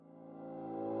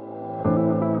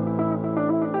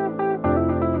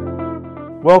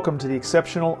Welcome to the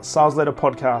Exceptional Sales Leader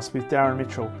Podcast with Darren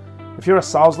Mitchell. If you're a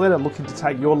sales leader looking to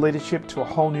take your leadership to a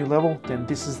whole new level, then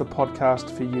this is the podcast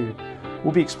for you.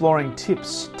 We'll be exploring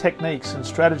tips, techniques, and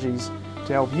strategies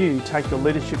to help you take your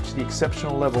leadership to the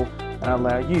exceptional level and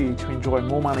allow you to enjoy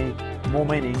more money, more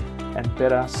meaning, and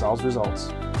better sales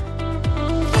results.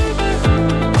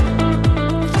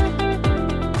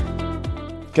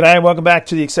 G'day and welcome back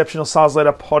to the Exceptional Sales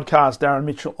Leader Podcast. Darren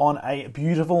Mitchell on a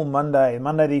beautiful Monday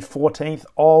the 14th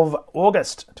of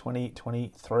August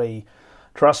 2023.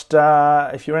 Trust,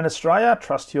 if you're in Australia,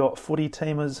 trust your footy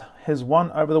team has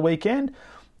won over the weekend.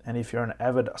 And if you're an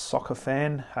avid soccer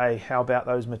fan, hey, how about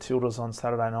those Matildas on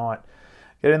Saturday night?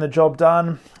 Getting the job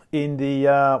done in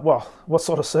the, what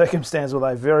sort of circumstances were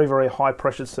they? Very, very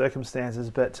high-pressured circumstances,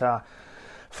 but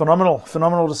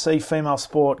phenomenal to see female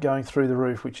sport going through the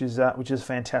roof, which is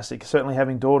fantastic. Certainly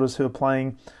having daughters who are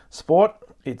playing sport,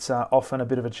 it's often a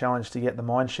bit of a challenge to get the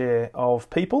mind share of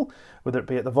people, whether it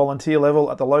be at the volunteer level,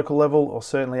 at the local level, or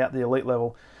certainly at the elite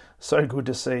level. So good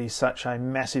to see such a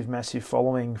massive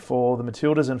following for the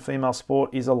Matildas, and female sport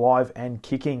is alive and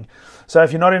kicking. So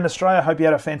if you're not in Australia, I hope you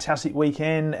had a fantastic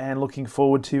weekend and looking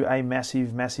forward to a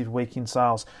massive week in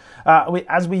sales.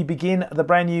 As we begin the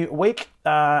brand new week,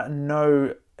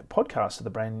 no podcast at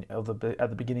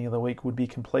the beginning of the week would be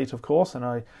complete, of course, and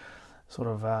I sort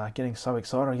of getting so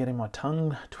excited, I'm getting my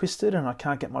tongue twisted and I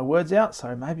can't get my words out,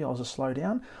 so maybe I'll just slow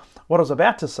down. What I was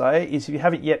about to say is, if you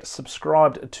haven't yet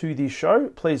subscribed to this show,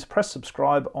 please press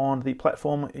subscribe on the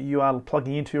platform you are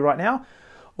plugging into right now,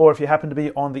 or if you happen to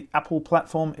be on the Apple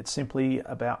platform, it's simply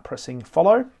about pressing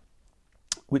follow,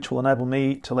 which will enable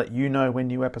me to let you know when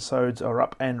new episodes are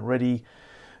up and ready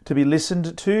to be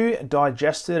listened to,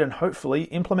 digested, and hopefully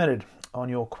implemented on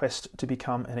your quest to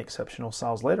become an exceptional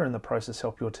sales leader. In the process,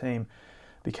 help your team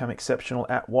become exceptional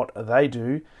at what they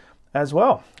do as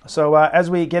well. So as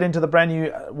we get into the brand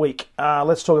new week,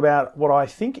 let's talk about what I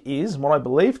think is, what I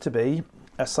believe to be,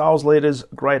 a sales leader's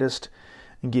greatest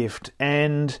gift.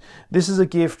 And this is a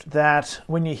gift that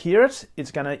when you hear it, you're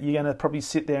gonna probably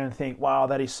sit there and think, wow,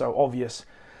 that is so obvious.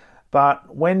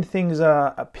 But when things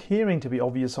are appearing to be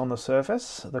obvious on the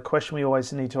surface, the question we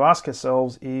always need to ask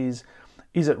ourselves is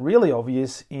it really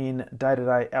obvious in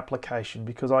day-to-day application?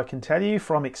 Because I can tell you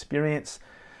from experience,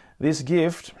 this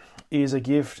gift is a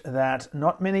gift that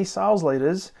not many sales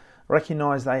leaders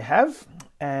recognize they have,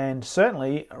 and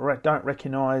certainly don't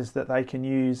recognize that they can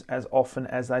use as often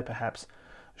as they perhaps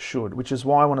should, which is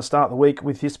why I want to start the week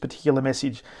with this particular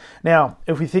message. Now,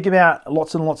 if we think about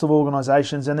lots and lots of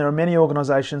organizations, and there are many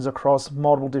organizations across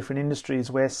multiple different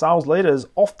industries where sales leaders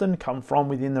often come from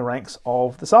within the ranks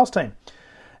of the sales team.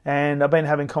 And I've been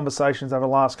having conversations over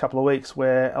the last couple of weeks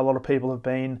where a lot of people have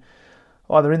been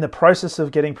either in the process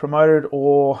of getting promoted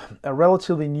or are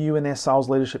relatively new in their sales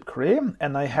leadership career,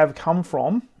 and they have come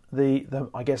from the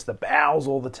bowels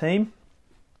or the team,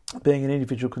 being an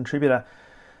individual contributor.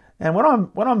 And when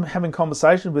I'm having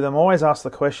conversations with them, I always ask the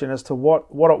question as to what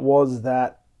it was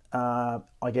that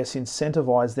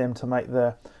incentivized them to make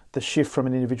the shift from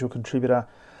an individual contributor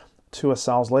to a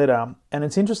sales leader. And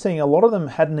it's interesting, a lot of them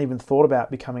hadn't even thought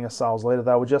about becoming a sales leader.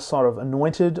 They were just sort of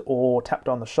anointed or tapped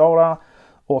on the shoulder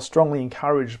or strongly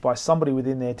encouraged by somebody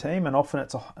within their team, and often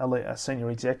it's a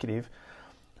senior executive,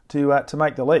 to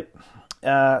make the leap.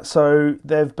 So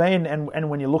they've been, and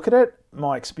when you look at it,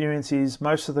 my experience is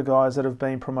most of the guys that have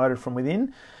been promoted from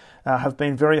within have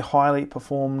been very highly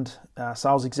performed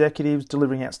sales executives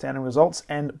delivering outstanding results.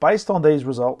 And based on these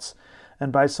results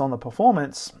and based on the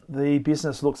performance, the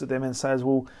business looks at them and says,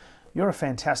 well, you're a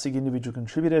fantastic individual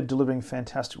contributor delivering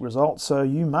fantastic results, so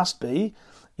you must be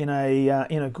in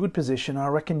a good position. I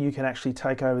reckon you can actually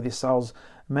take over this sales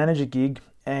manager gig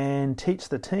and teach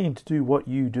the team to do what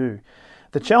you do.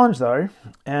 The challenge, though,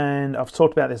 and I've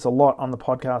talked about this a lot on the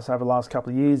podcast over the last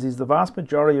couple of years, is the vast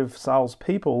majority of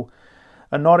salespeople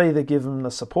are not either given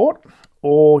the support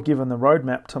or given the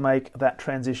roadmap to make that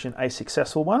transition a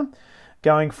successful one,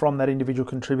 going from that individual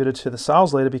contributor to the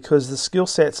sales leader, because the skill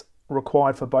sets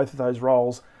required for both of those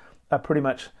roles are pretty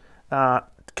much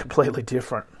completely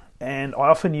different. And I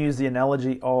often use the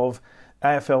analogy of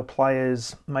AFL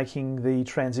players making the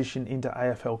transition into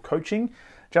AFL coaching.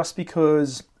 Just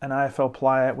because an AFL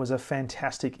player was a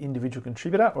fantastic individual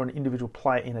contributor or an individual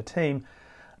player in a team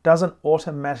doesn't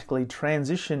automatically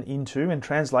transition into and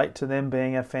translate to them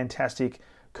being a fantastic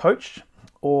coach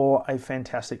or a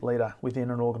fantastic leader within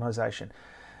an organisation.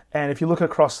 And if you look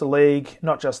across the league,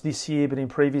 not just this year but in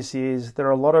previous years, there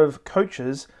are a lot of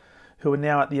coaches who are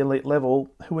now at the elite level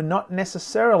who are not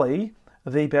necessarily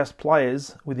the best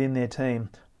players within their team,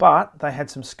 but they had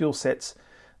some skill sets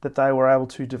that they were able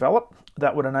to develop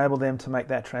that would enable them to make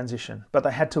that transition. But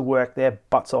they had to work their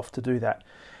butts off to do that.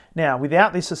 Now,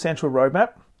 without this essential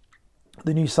roadmap,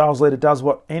 the new sales leader does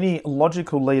what any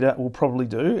logical leader will probably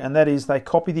do, and that is they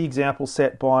copy the example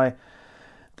set by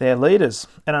their leaders.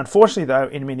 And unfortunately, though,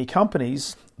 in many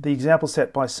companies, the example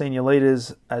set by senior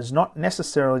leaders is not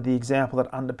necessarily the example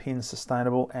that underpins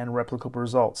sustainable and replicable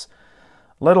results,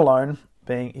 let alone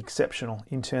being exceptional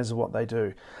in terms of what they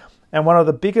do. And one of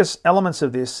the biggest elements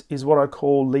of this is what I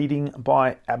call leading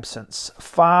by absence.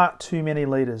 Far too many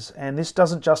leaders, and this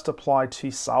doesn't just apply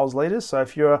to sales leaders. So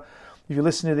if you're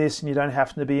listening to this and you don't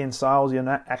happen to be in sales, you're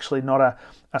not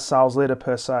a sales leader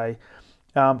per se,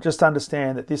 just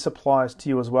understand that this applies to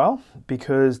you as well,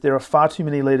 because there are far too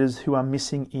many leaders who are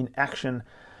missing in action,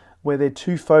 where they're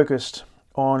too focused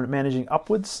on managing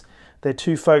upwards, they're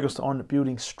too focused on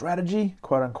building strategy,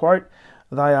 quote unquote.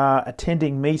 They are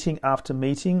attending meeting after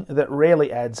meeting that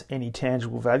rarely adds any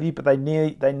tangible value, but they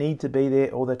need to be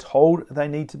there, or they're told they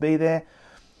need to be there,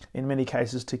 in many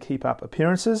cases, to keep up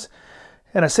appearances,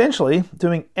 and essentially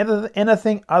doing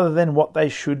anything other than what they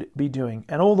should be doing.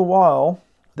 And all the while,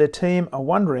 their team are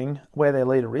wondering where their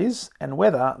leader is and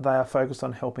whether they are focused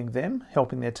on helping them,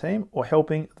 helping their team, or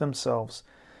helping themselves.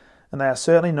 And they are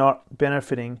certainly not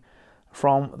benefiting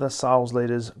from the sales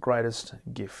leader's greatest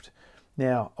gift.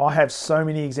 Now, I have so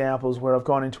many examples where I've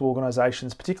gone into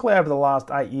organisations, particularly over the last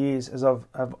 8 years, as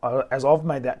I've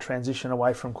made that transition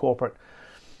away from corporate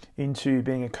into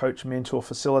being a coach, mentor,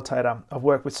 facilitator. I've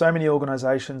worked with so many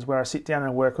organisations where I sit down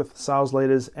and work with sales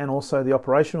leaders and also the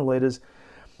operational leaders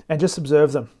and just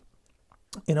observe them.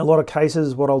 In a lot of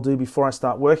cases, what I'll do before I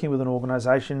start working with an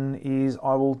organisation is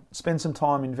I will spend some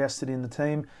time invested in the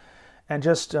team and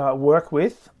just work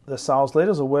with the sales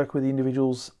leaders or work with the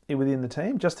individuals within the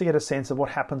team just to get a sense of what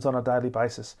happens on a daily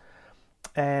basis.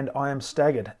 And I am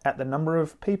staggered at the number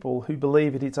of people who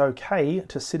believe that it's okay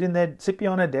to sit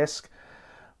behind a desk,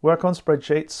 work on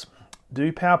spreadsheets,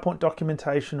 do PowerPoint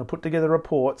documentation or put together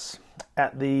reports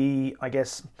at the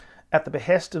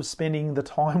behest of spending the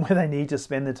time where they need to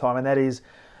spend the time, and that is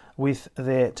with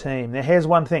their team. Now, here's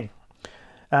one thing.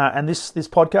 And this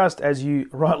podcast, as you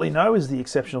rightly know, is the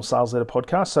Exceptional Sales Leader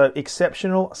podcast. So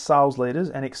exceptional sales leaders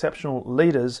and exceptional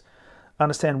leaders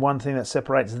understand one thing that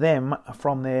separates them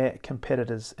from their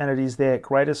competitors, and it is their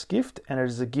greatest gift, and it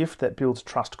is a gift that builds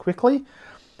trust quickly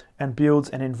and builds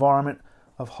an environment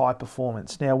of high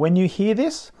performance. Now, when you hear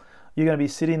this, you're going to be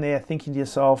sitting there thinking to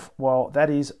yourself, well, that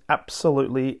is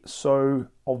absolutely so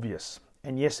obvious.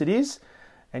 And yes, it is.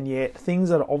 And yet things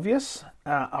that are obvious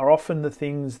are often the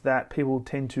things that people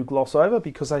tend to gloss over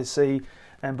because they see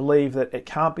and believe that it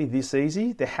can't be this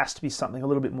easy. There has to be something a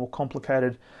little bit more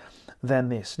complicated than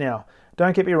this. Now,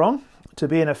 don't get me wrong. To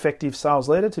be an effective sales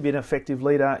leader, to be an effective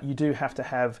leader, you do have to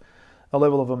have a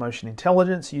level of emotion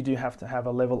intelligence. You do have to have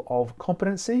a level of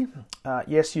competency.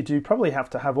 Yes, you do probably have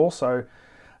to have also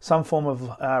some form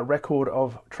of record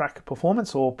of track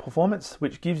performance or performance,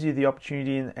 which gives you the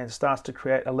opportunity and starts to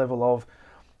create a level of,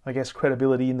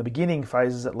 credibility in the beginning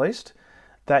phases at least,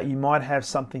 that you might have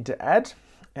something to add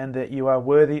and that you are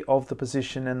worthy of the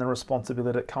position and the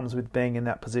responsibility that comes with being in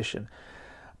that position.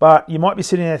 But you might be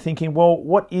sitting there thinking, well,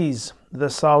 what is the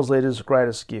sales leader's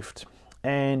greatest gift?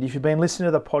 And if you've been listening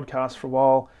to the podcast for a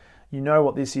while, you know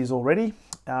what this is already.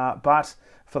 But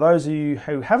for those of you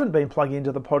who haven't been plugging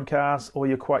into the podcast, or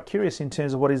you're quite curious in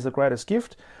terms of what is the greatest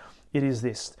gift, it is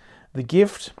this: the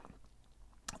gift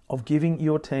of giving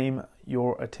your team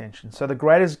your attention. So the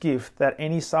greatest gift that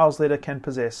any sales leader can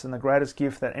possess and the greatest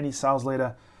gift that any sales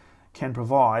leader can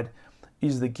provide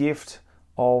is the gift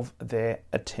of their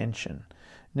attention.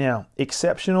 Now,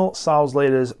 exceptional sales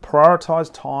leaders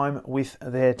prioritize time with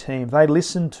their team. They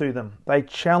listen to them, they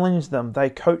challenge them, they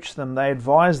coach them, they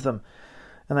advise them,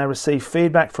 and they receive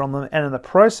feedback from them. And in the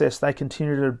process, they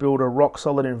continue to build a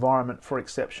rock-solid environment for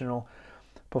exceptional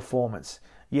performance.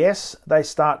 Yes, they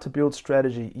start to build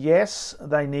strategy. Yes,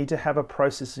 they need to have a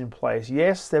process in place.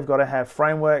 Yes, they've got to have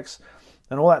frameworks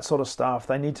and all that sort of stuff.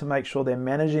 They need to make sure they're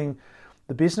managing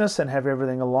the business and have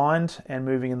everything aligned and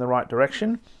moving in the right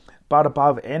direction. But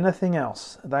above anything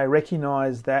else, they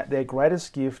recognize that their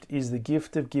greatest gift is the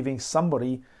gift of giving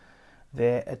somebody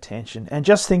their attention. And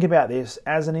just think about this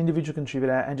as an individual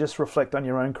contributor and just reflect on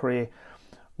your own career.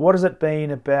 What has it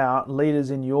been about leaders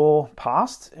in your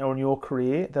past or in your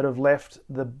career that have left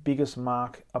the biggest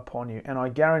mark upon you? And I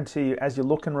guarantee you, as you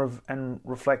look and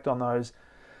reflect on those,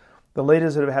 the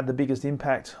leaders that have had the biggest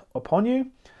impact upon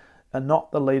you are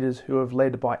not the leaders who have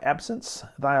led by absence.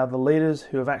 They are the leaders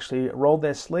who have actually rolled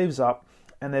their sleeves up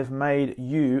and they've made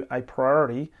you a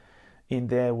priority in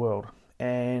their world.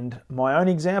 And my own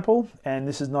example, and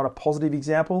this is not a positive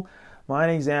example, My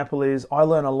only example is I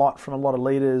learn a lot from a lot of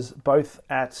leaders, both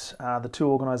at the two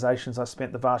organisations I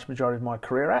spent the vast majority of my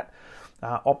career at,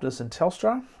 Optus and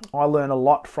Telstra. I learn a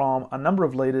lot from a number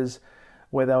of leaders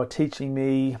where they were teaching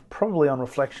me, probably on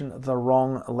reflection, the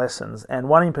wrong lessons. And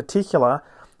one in particular,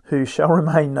 who shall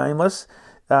remain nameless,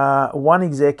 one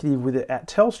executive at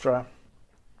Telstra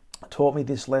taught me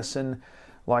this lesson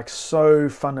like so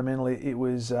fundamentally. It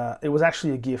was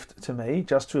actually a gift to me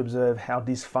just to observe how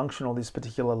dysfunctional this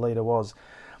particular leader was.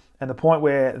 And the point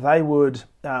where they would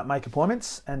make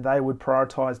appointments and they would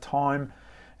prioritise time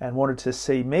and wanted to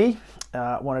see me,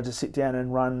 wanted to sit down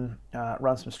and run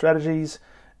some strategies,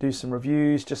 do some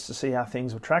reviews just to see how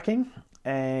things were tracking.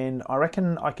 And I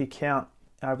reckon I could count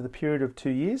over the period of 2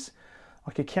 years,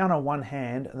 I could count on one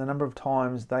hand the number of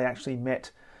times they actually met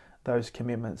those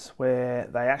commitments, where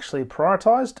they actually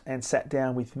prioritised and sat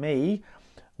down with me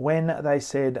when they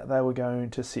said they were going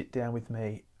to sit down with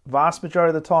me. Vast majority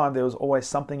of the time, there was always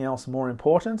something else more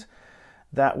important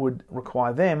that would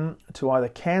require them to either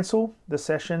cancel the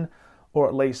session or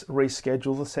at least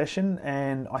reschedule the session.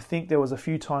 And I think there was a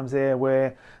few times there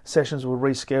where sessions were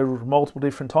rescheduled multiple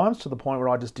different times to the point where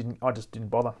I just didn't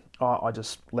bother. I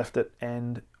just left it,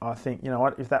 and I think, you know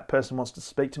what, if that person wants to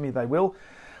speak to me, they will.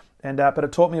 And but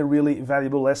it taught me a really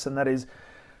valuable lesson. That is,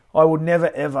 I would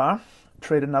never ever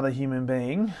treat another human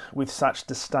being with such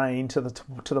disdain to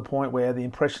the point where the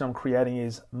impression I'm creating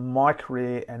is my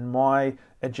career and my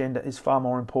agenda is far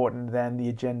more important than the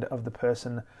agenda of the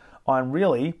person I'm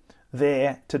really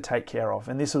there to take care of.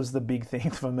 And this was the big thing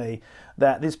for me,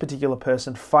 that this particular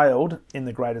person failed in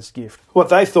the greatest gift. What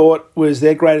they thought was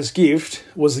their greatest gift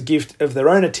was the gift of their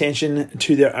own attention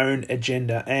to their own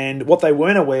agenda. And what they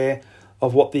weren't aware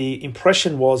of what the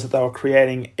impression was that they were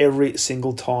creating every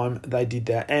single time they did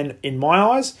that. And in my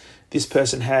eyes, this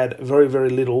person had very,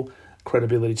 very little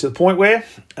credibility, to the point where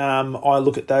I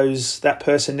look at that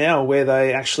person now, where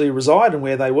they actually reside and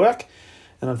where they work,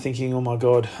 and I'm thinking, oh my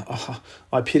God,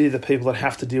 I pity the people that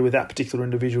have to deal with that particular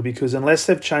individual, because unless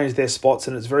they've changed their spots,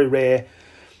 and it's very rare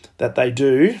that they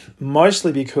do,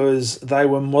 mostly because they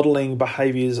were modelling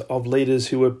behaviours of leaders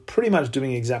who were pretty much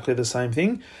doing exactly the same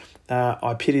thing,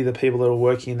 I pity the people that are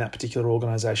working in that particular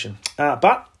organisation.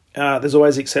 But there's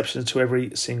always exceptions to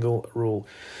every single rule.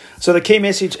 So the key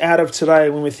message out of today,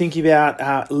 when we're thinking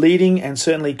about leading and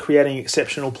certainly creating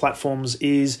exceptional platforms,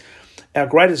 is our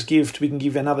greatest gift we can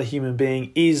give another human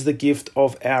being is the gift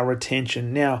of our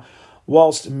attention. Now,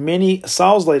 whilst many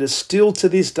sales leaders still to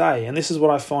this day, and this is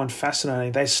what I find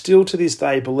fascinating, they still to this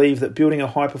day believe that building a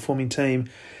high-performing team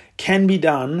can be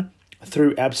done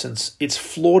through absence. It's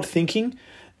flawed thinking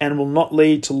and will not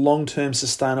lead to long-term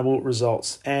sustainable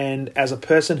results. And as a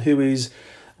person who is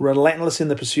relentless in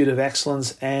the pursuit of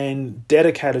excellence and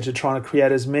dedicated to trying to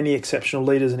create as many exceptional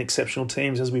leaders and exceptional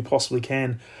teams as we possibly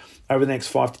can over the next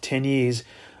 5 to 10 years,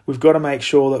 we've got to make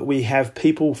sure that we have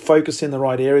people focused in the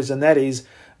right areas, and that is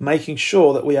making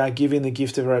sure that we are giving the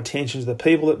gift of our attention to the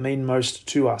people that mean most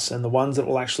to us and the ones that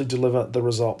will actually deliver the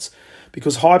results.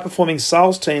 Because high-performing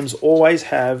sales teams always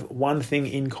have one thing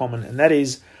in common, and that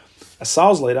is a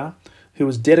sales leader who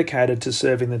is dedicated to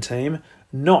serving the team,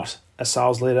 not a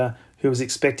sales leader who is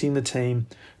expecting the team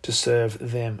to serve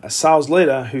them. A sales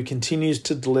leader who continues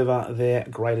to deliver their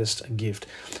greatest gift.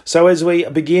 So as we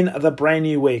begin the brand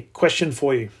new week, question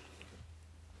for you.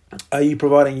 Are you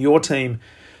providing your team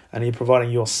and are you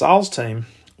providing your sales team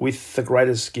with the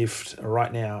greatest gift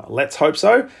right now? Let's hope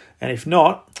so. And if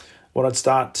not, what I'd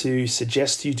start to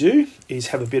suggest you do is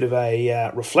have a bit of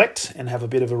a reflect and have a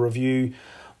bit of a review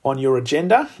on your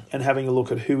agenda and having a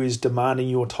look at who is demanding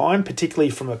your time, particularly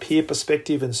from a peer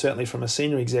perspective and certainly from a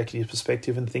senior executive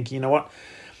perspective, and thinking, you know what,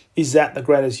 is that the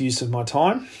greatest use of my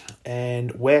time?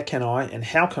 And where can I and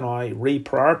how can I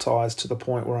reprioritize to the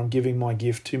point where I'm giving my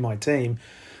gift to my team,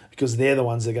 because they're the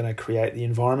ones that are going to create the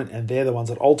environment and they're the ones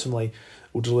that ultimately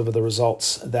will deliver the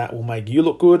results that will make you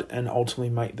look good and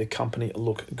ultimately make the company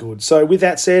look good. So with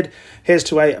that said, here's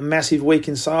to a massive week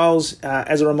in sales.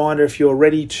 As a reminder, if you're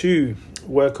ready to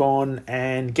work on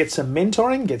and get some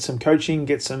mentoring, get some coaching,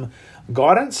 get some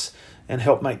guidance, and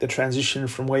help make the transition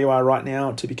from where you are right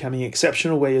now to becoming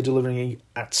exceptional, where you're delivering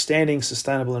outstanding,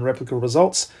 sustainable and replicable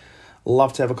results,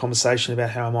 love to have a conversation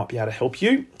about how I might be able to help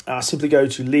you. Simply go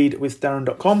to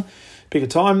leadwithdarren.com, pick a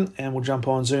time, and we'll jump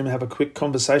on Zoom and have a quick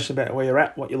conversation about where you're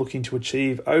at, what you're looking to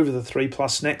achieve over the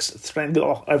next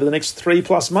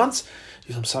 3+ months.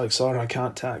 I'm so excited. I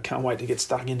can't wait to get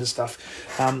stuck into stuff.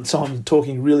 So I'm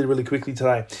talking really, really quickly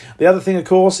today. The other thing, of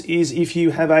course, is if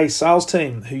you have a sales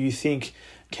team who you think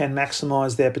can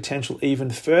maximize their potential even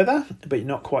further, but you're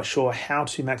not quite sure how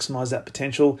to maximize that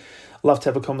potential, love to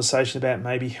have a conversation about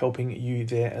maybe helping you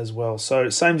there as well. So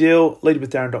same deal,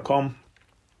 leadwithdarren.com.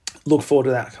 Look forward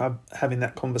to that, having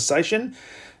that conversation.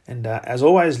 And as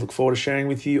always, look forward to sharing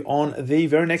with you on the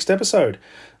very next episode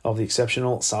of the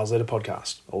Exceptional Sales Leader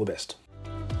Podcast. All the best.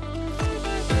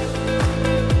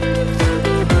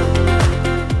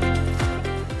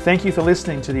 Thank you for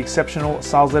listening to the Exceptional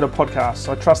Sales Leader Podcast.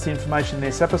 I trust the information in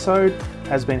this episode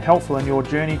has been helpful in your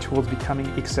journey towards becoming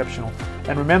exceptional.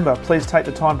 And remember, please take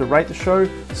the time to rate the show,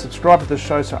 subscribe to the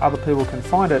show so other people can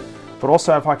find it. But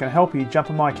also, if I can help you, jump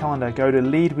on my calendar, go to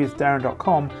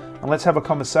leadwithdarren.com, and let's have a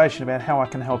conversation about how I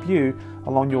can help you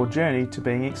along your journey to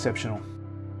being exceptional.